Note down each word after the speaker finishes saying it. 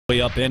way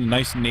up in.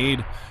 Nice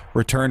nade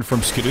return from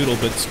Skadoodle,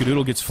 but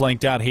Skadoodle gets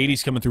flanked out.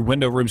 Hades coming through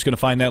window room is going to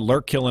find that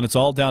lurk kill, and it's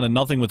all down to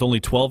nothing with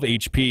only 12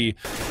 HP.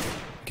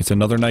 Gets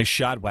another nice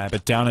shot.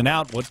 Wabbit down and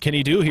out. What can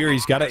he do here?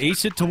 He's got to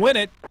ace it to win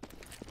it.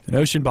 An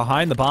Ocean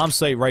behind the bomb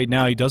site right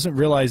now. He doesn't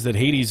realize that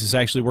Hades has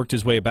actually worked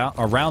his way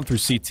around through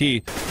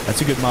CT.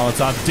 That's a good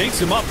Molotov. Dinks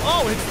him up.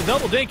 Oh, hits the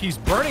double dink. He's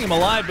burning him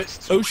alive,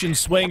 but Ocean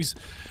swings,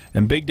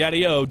 and Big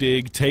Daddy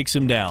O-Dig takes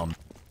him down.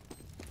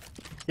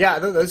 Yeah,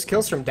 those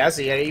kills from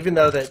Desi, even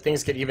though that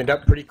things get evened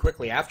up pretty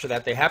quickly after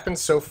that, they happen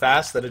so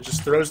fast that it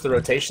just throws the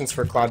rotations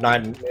for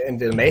Cloud9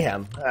 into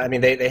mayhem. I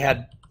mean, they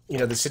had, you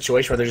know, the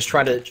situation where they're just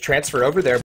trying to transfer over there.